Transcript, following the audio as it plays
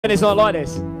Dennis not like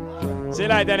this. See you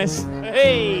later, Dennis.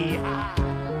 Hey!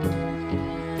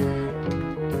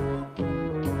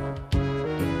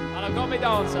 And I've got my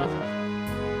dancer.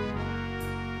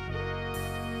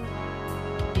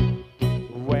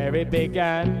 Where it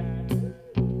began,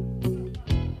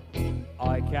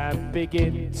 I can't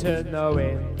begin to know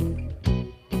it,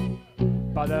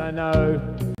 but I know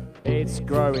it's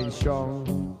growing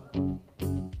strong.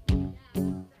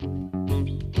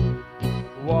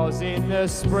 Was in the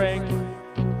spring,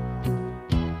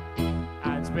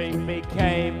 and spring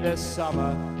became the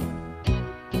summer.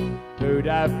 Who'd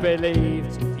have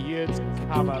believed you'd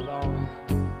come along?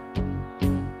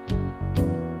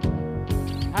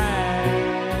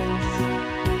 Hands,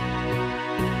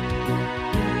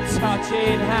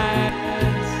 touching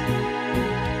hands,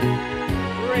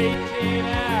 reaching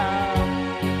out,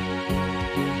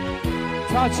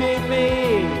 touching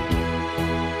me,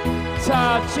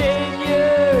 touching you.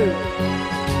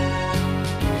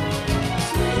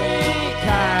 Sweet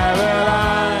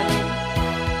Caroline,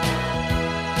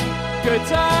 good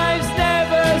times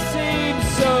never seem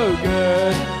so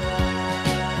good.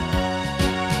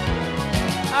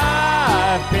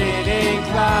 I've been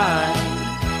inclined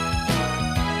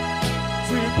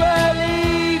to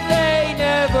believe they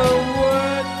never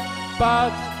would,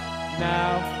 but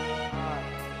now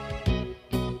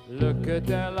I look at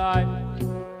their life,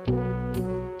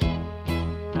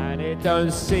 it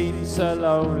don't seem so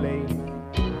lonely.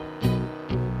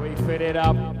 We fit it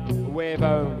up with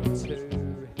only two.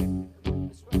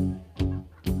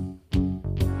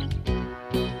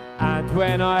 And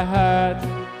when I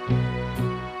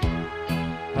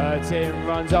hurting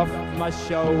runs off my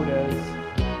shoulders.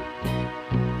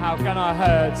 How can I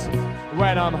hurt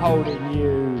when I'm holding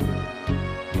you?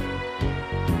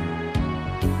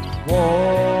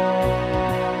 Whoa.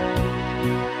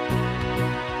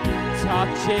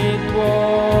 Touching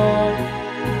warm,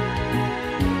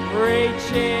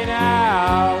 reaching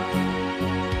out,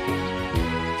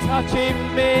 touching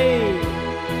me,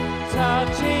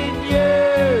 touching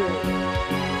you.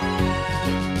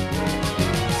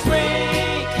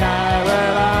 Sweet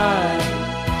Caroline,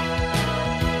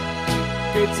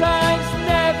 good times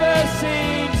never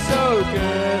seem so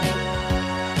good.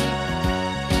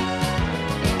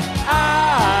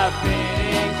 I've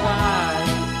been inclined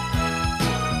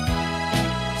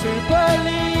to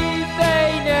believe they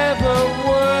never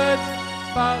would,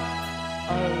 but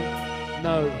oh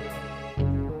no.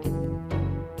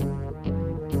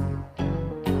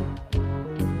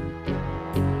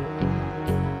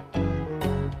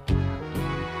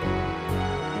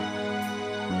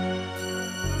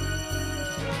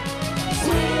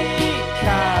 Sweet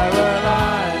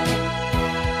Caroline,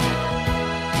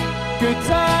 good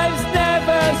times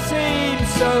never seem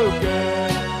so good.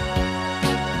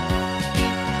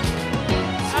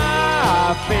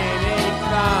 I've been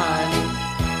inclined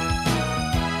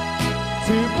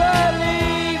to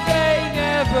believe they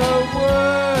never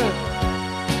would.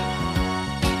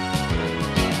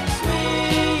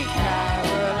 Sweet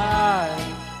Caroline.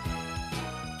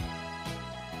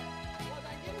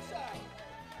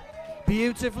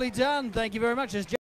 Beautifully done. Thank you very much.